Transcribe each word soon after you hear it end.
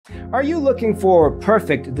Are you looking for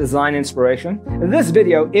perfect design inspiration? This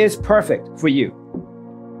video is perfect for you.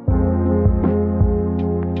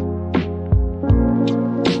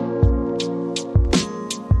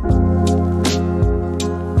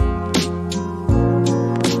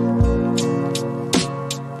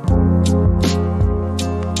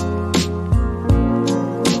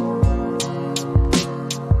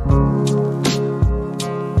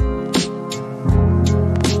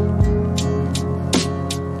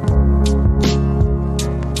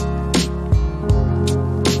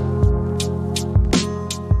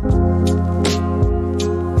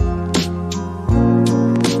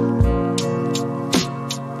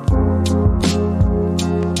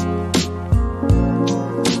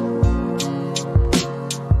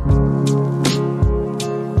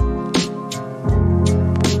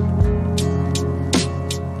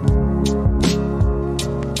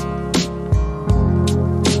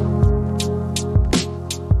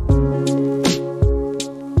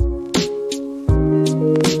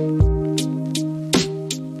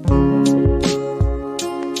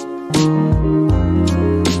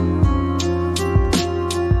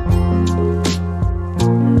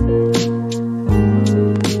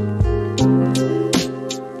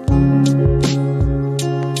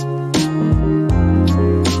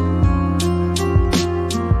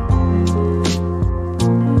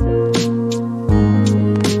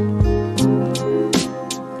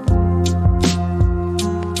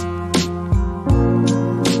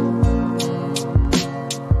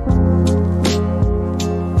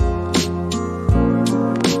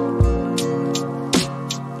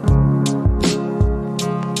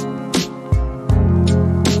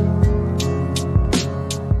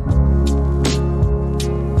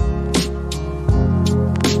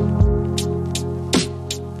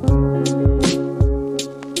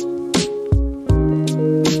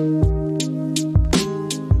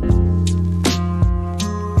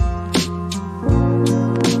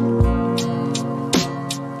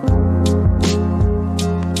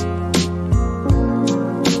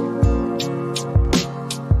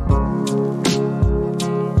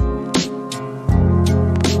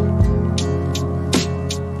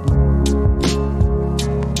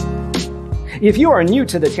 If you are new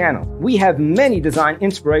to the channel, we have many design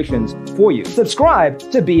inspirations for you. Subscribe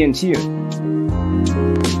to be in tune.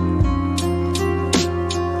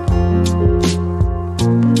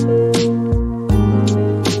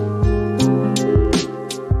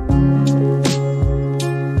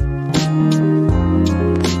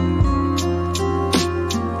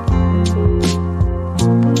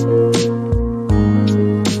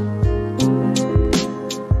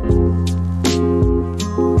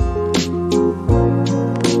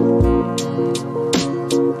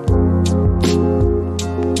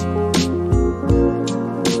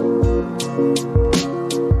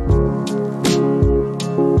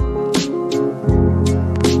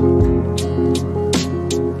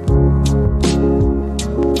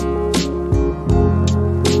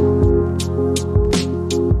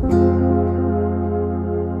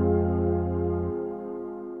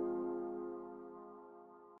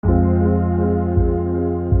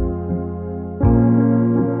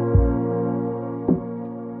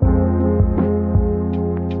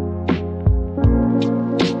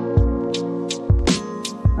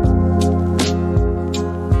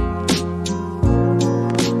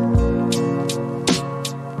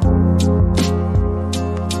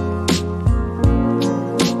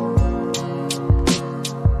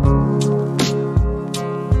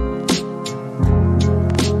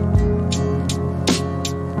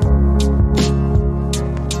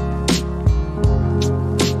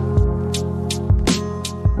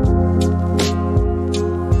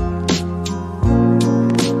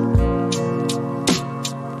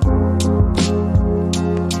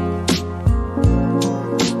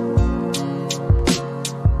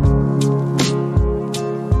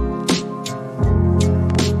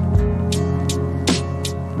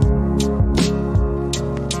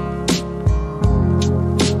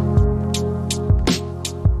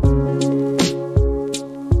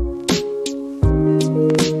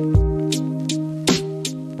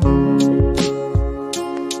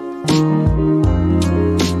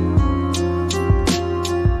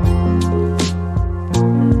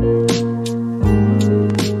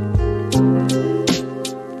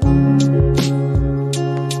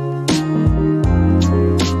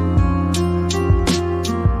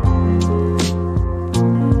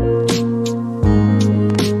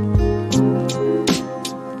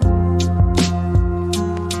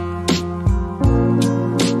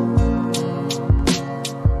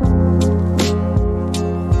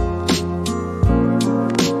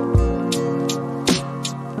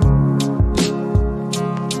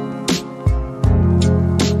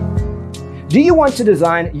 Do you want to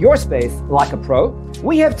design your space like a pro?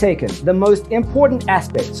 We have taken the most important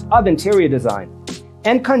aspects of interior design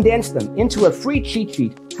and condensed them into a free cheat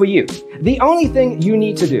sheet for you. The only thing you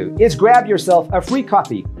need to do is grab yourself a free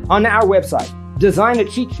copy on our website,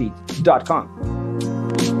 designercheatsheet.com.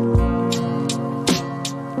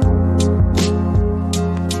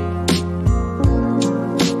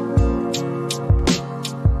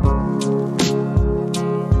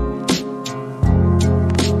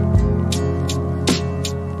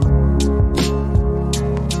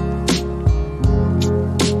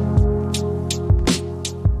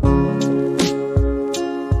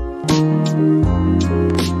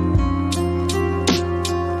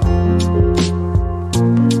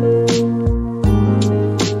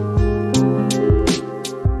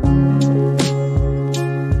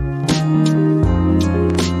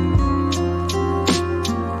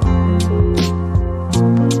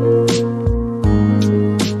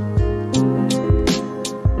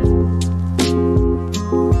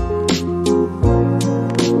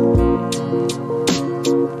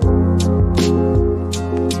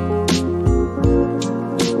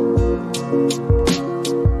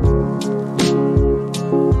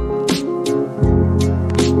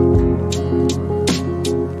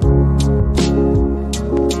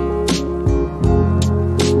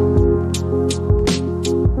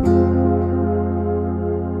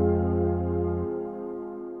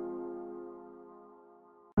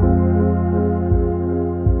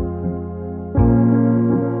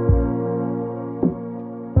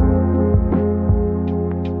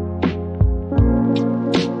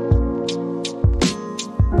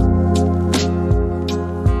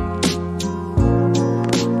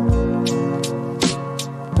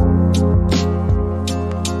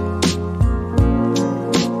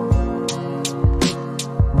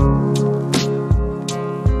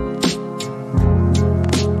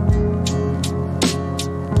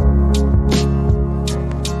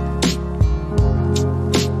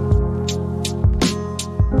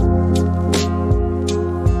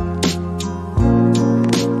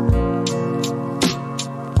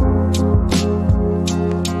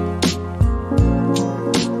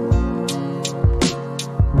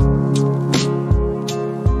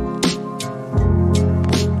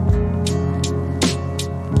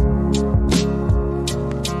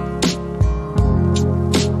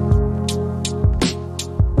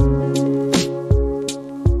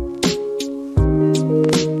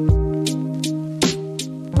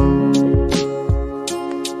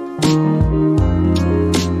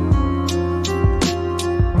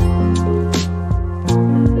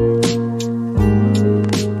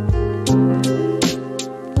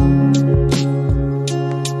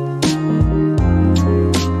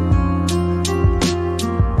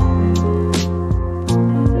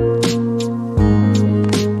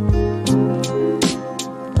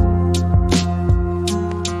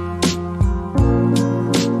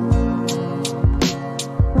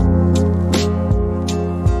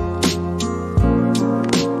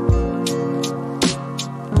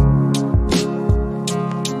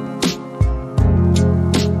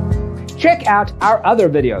 Check out our other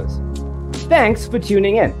videos. Thanks for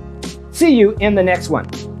tuning in. See you in the next one.